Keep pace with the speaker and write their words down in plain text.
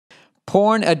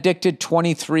Porn addicted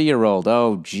 23-year-old.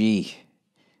 Oh, gee.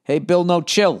 Hey, Bill, no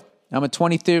chill. I'm a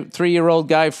 23-year-old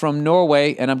guy from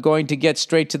Norway, and I'm going to get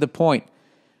straight to the point.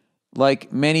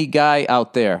 Like many guy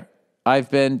out there, I've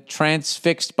been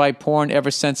transfixed by porn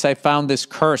ever since I found this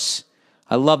curse.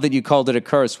 I love that you called it a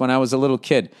curse when I was a little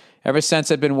kid. Ever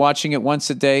since I've been watching it once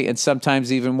a day and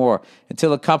sometimes even more.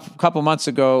 Until a couple months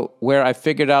ago where I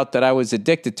figured out that I was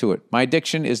addicted to it. My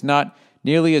addiction is not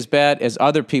nearly as bad as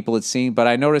other people it seemed, but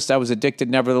I noticed I was addicted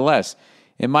nevertheless.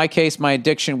 In my case, my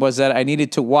addiction was that I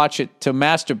needed to watch it to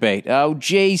masturbate. Oh,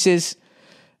 Jesus.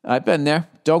 I've been there.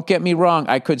 Don't get me wrong.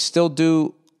 I could still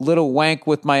do little wank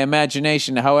with my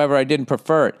imagination. However, I didn't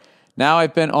prefer it. Now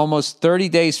I've been almost 30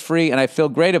 days free, and I feel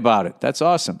great about it. That's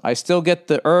awesome. I still get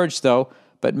the urge, though,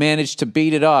 but managed to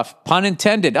beat it off. Pun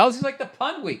intended. Oh, this is like the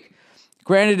pun week.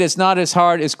 Granted, it's not as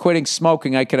hard as quitting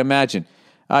smoking, I can imagine.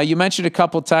 You mentioned a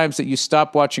couple times that you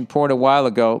stopped watching porn a while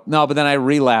ago. No, but then I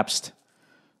relapsed.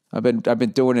 I've been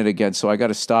doing it again, so I got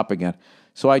to stop again.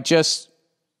 So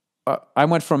I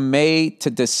went from May to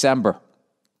December.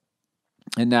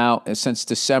 And now, since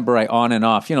December, I on and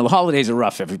off. You know, the holidays are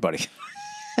rough, everybody.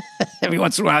 Every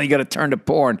once in a while, you got to turn to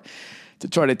porn to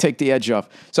try to take the edge off.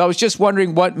 So I was just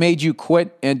wondering what made you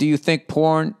quit, and do you think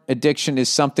porn addiction is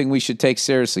something we should take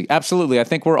seriously? Absolutely. I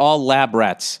think we're all lab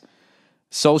rats.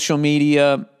 Social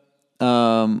media,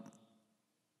 porn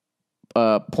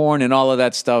and all of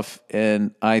that stuff.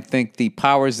 And I think the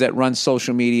powers that run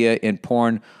social media and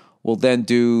porn will then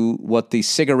do what the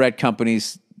cigarette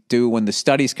companies do when the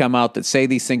studies come out that say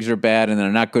these things are bad and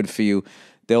they're not good for you.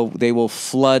 They will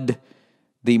flood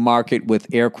the market with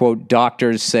air quote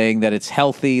doctors saying that it's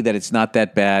healthy, that it's not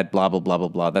that bad, blah, blah, blah, blah,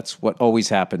 blah. That's what always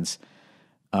happens.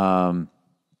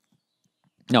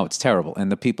 No, it's terrible.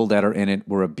 And the people that are in it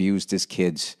were abused as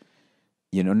kids.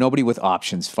 You know, nobody with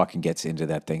options fucking gets into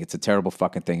that thing. It's a terrible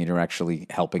fucking thing, and you're actually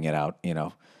helping it out, you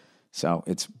know. So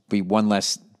it's be one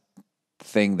less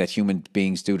thing that human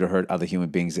beings do to hurt other human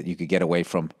beings that you could get away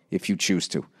from if you choose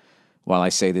to. While I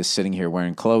say this, sitting here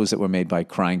wearing clothes that were made by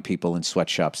crying people in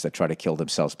sweatshops that try to kill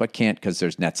themselves, but can't because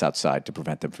there's nets outside to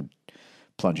prevent them from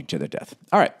plunging to their death.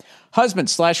 All right.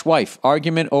 Husband/wife,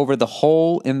 argument over the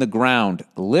hole in the ground,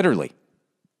 literally.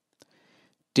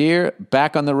 Dear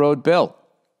Back on the Road Bill,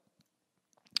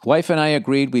 wife and I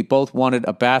agreed we both wanted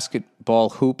a basketball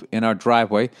hoop in our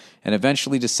driveway and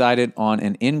eventually decided on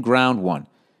an in-ground one.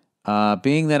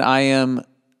 Being that I am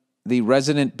the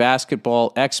resident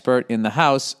basketball expert in the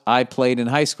house I played in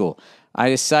high school, I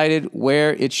decided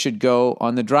where it should go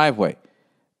on the driveway.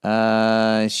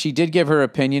 She did give her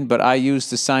opinion, but I used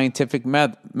the scientific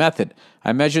method.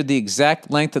 I measured the exact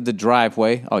length of the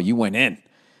driveway. Oh, you went in.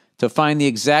 To find the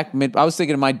exact I was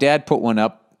thinking my dad put one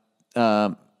up.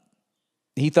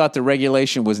 He thought the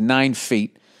regulation was 9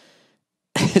 feet.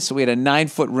 So we had a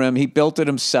 9-foot rim. He built it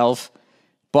himself,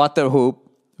 bought the hoop.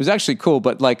 It was actually cool,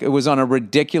 but like it was on a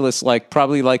ridiculous, like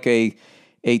probably like a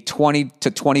 20 to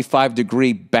 25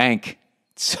 degree bank.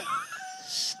 So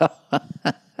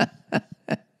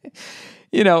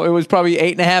you know, it was probably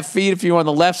 8.5 feet if you were on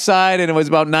the left side, and it was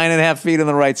about 9.5 feet on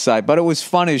the right side. But it was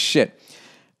fun as shit.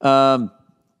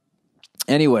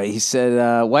 Anyway, he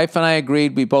said, wife and I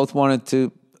agreed we both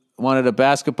wanted a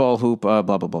basketball hoop, blah,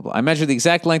 blah, blah, blah. I measured the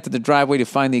exact length of the driveway to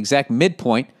find the exact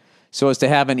midpoint so as to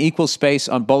have an equal space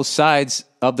on both sides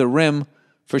of the rim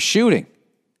for shooting,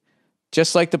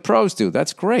 just like the pros do.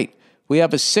 That's great. We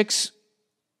have a 6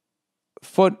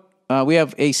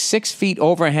 feet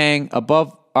overhang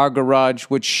above our garage,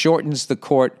 which shortens the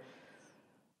court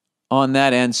on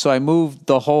that end. So I moved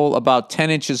the hole about 10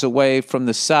 inches away from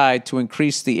the side to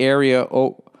increase the area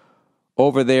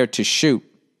over there to shoot.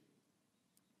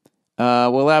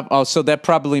 So that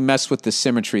probably messed with the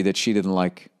symmetry that she didn't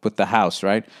like with the house,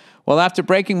 right? Well, after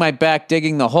breaking my back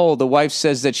digging the hole, the wife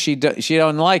says that she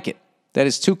don't like it, that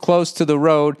it's too close to the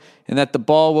road, and that the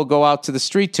ball will go out to the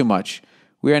street too much.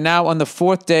 We are now on the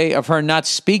 4th day of her not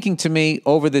speaking to me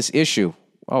over this issue.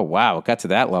 Oh, wow, it got to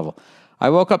that level. I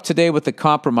woke up today with the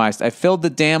compromise. I filled the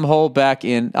damn hole back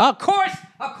in. Of course,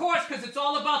 because it's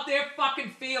all about their fucking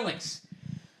feelings.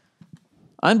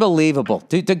 Unbelievable.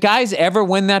 Do guys ever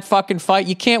win that fucking fight?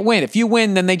 You can't win. If you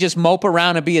win, then they just mope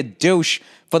around and be a douche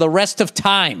for the rest of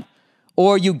time.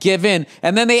 Or you give in,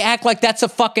 and then they act like that's a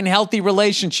fucking healthy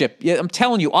relationship. Yeah, I'm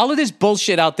telling you, all of this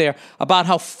bullshit out there about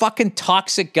how fucking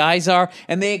toxic guys are,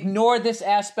 and they ignore this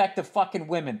aspect of fucking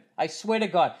women. I swear to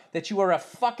God that you are a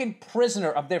fucking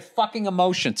prisoner of their fucking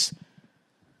emotions.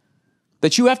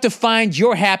 That you have to find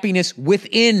your happiness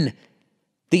within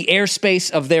the airspace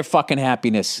of their fucking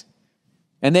happiness.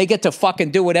 And they get to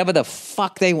fucking do whatever the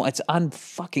fuck they want. It's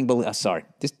unfucking believable. Sorry.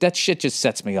 That shit just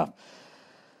sets me up.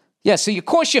 Yeah, so of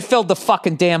course you filled the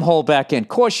fucking damn hole back in. Of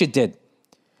course you did.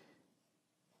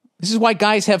 This is why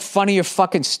guys have funnier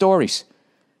fucking stories.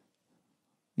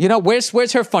 You know, where's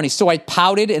her funny? So I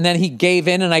pouted, and then he gave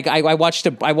in, and I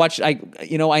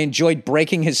enjoyed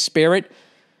breaking his spirit.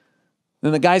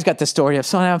 Then the guy's got the story of,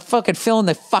 so I'm fucking filling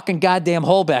the fucking goddamn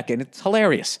hole back in. It's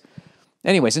hilarious.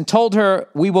 Anyways, and told her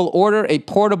we will order a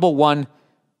portable one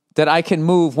that I can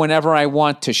move whenever I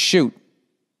want to shoot.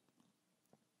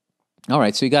 All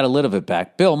right, so you got a little bit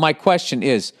back. Bill, my question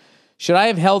is, should I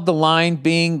have held the line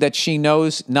being that she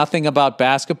knows nothing about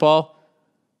basketball?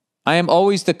 I am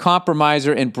always the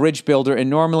compromiser and bridge builder, and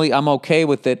normally I'm okay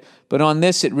with it. But on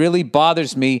this, it really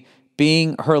bothers me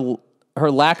being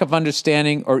her lack of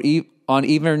understanding or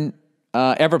even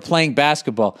ever playing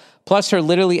basketball. Plus her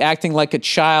literally acting like a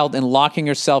child and locking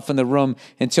herself in the room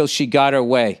until she got her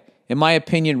way. In my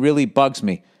opinion, really bugs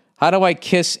me. How do I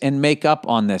kiss and make up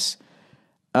on this?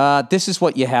 This is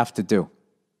what you have to do.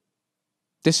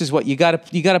 This is what you got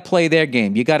to play their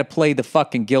game. You got to play the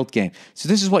fucking guilt game. So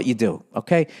this is what you do,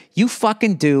 okay? You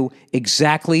fucking do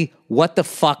exactly what the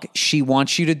fuck she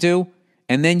wants you to do,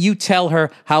 and then you tell her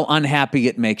how unhappy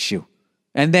it makes you.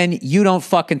 And then you don't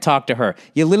fucking talk to her.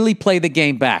 You literally play the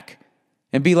game back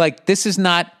and be like, this is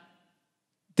an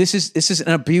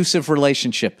abusive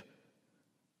relationship.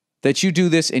 That you do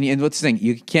this, and what's the thing?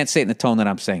 You can't say it in the tone that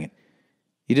I'm saying it.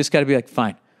 You just got to be like,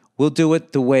 fine, we'll do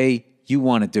it the way you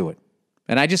want to do it.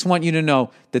 And I just want you to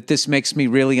know that this makes me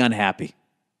really unhappy.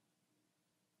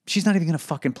 She's not even going to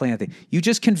fucking play anything. You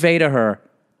just convey to her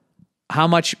how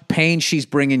much pain she's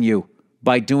bringing you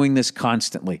by doing this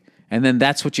constantly. And then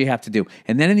that's what you have to do.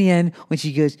 And then in the end, when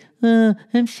she goes, oh,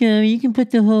 I'm sorry, you can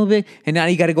put the hole back. And now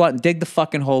you got to go out and dig the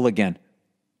fucking hole again.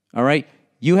 All right?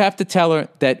 You have to tell her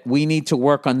that we need to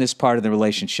work on this part of the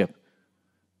relationship.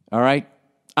 All right?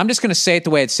 I'm just going to say it the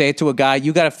way I'd say it to a guy.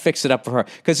 You got to fix it up for her.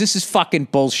 Because this is fucking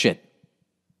bullshit.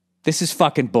 This is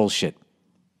fucking bullshit.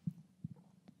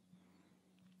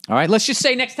 All right, let's just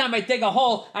say next time I dig a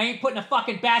hole, I ain't putting a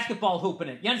fucking basketball hoop in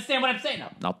it. You understand what I'm saying?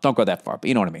 No, don't go that far, but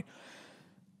you know what I mean.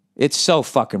 It's so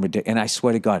fucking ridiculous. And I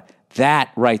swear to God,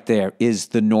 that right there is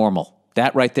the normal.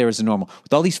 That right there is the normal.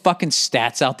 With all these fucking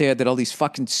stats out there that all these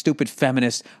fucking stupid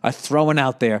feminists are throwing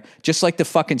out there, just like the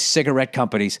fucking cigarette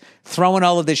companies, throwing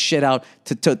all of this shit out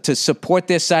to support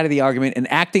their side of the argument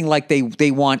and acting like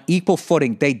they want equal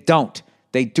footing. They don't.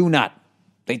 They do not.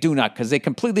 They do not, because they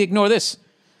completely ignore this.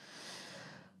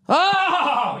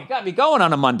 Oh, you got me going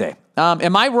on a Monday.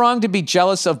 Am I wrong to be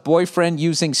jealous of boyfriend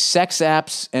using sex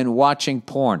apps and watching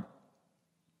porn?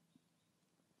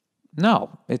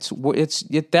 No,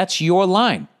 that's your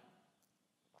line.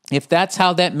 If that's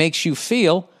how that makes you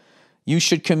feel, you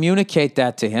should communicate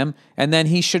that to him, and then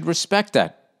he should respect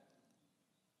that.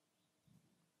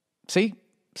 See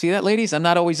that, ladies? I'm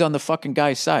not always on the fucking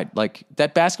guy's side. Like,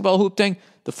 that basketball hoop thing,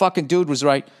 the fucking dude was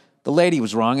right, the lady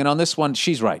was wrong, and on this one,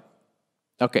 she's right.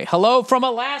 Okay, hello from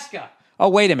Alaska. Oh,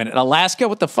 wait a minute, Alaska?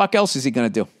 What the fuck else is he going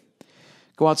to do?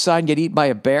 Go outside and get eaten by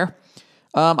a bear?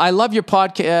 I love your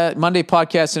Monday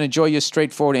podcast and enjoy your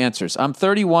straightforward answers. I'm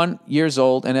 31 years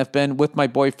old and have been with my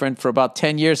boyfriend for about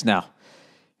 10 years now.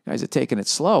 You guys are taking it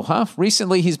slow, huh?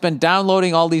 Recently, he's been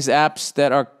downloading all these apps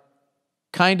that are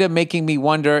kind of making me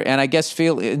wonder and I guess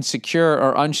feel insecure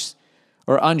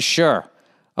or unsure.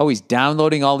 Oh, he's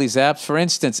downloading all these apps. For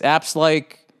instance, apps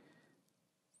like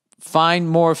Find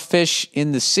More Fish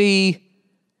in the Sea,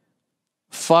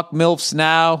 Fuck MILFs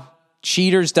Now,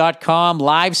 Cheaters.com,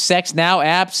 Live Sex Now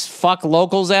apps, Fuck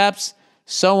Locals apps,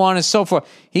 so on and so forth.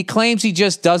 He claims he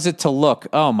just does it to look.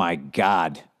 Oh, my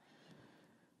God.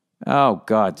 Oh,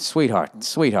 God.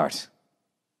 Sweetheart.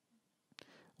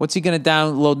 What's he going to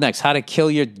download next? How to Kill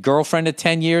Your Girlfriend in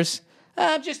 10 years?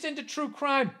 I'm just into true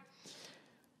crime.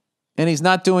 And he's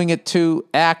not doing it to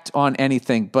act on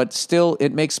anything, but still,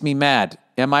 it makes me mad.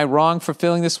 Am I wrong for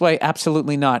feeling this way?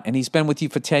 Absolutely not. And he's been with you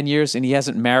for 10 years, and he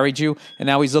hasn't married you, and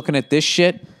now he's looking at this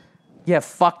shit? Yeah,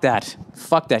 fuck that.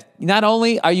 Fuck that. Not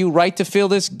only are you right to feel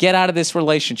this, get out of this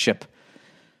relationship.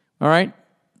 All right?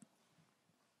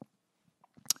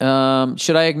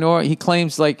 Should I ignore? He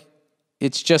claims like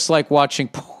it's just like watching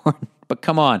porn. But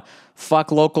come on.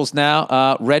 Fuck Locals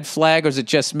Now. Red flag, or is it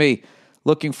just me?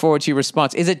 Looking forward to your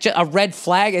response. Is it just a red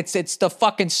flag? It's the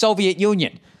fucking Soviet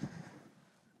Union.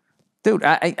 Dude,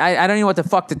 I don't even know what the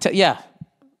fuck to tell. Yeah,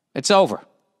 it's over.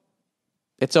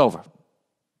 It's over.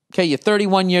 Okay, you're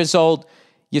 31 years old.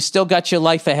 You still got your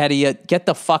life ahead of you. Get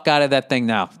the fuck out of that thing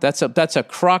now. That's a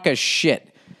crock of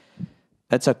shit.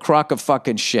 That's a crock of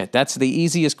fucking shit. That's the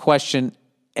easiest question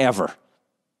ever.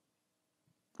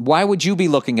 Why would you be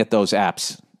looking at those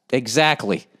apps?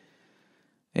 Exactly.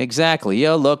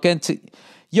 You're looking to...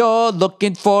 You're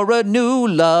looking for a new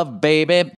love, baby.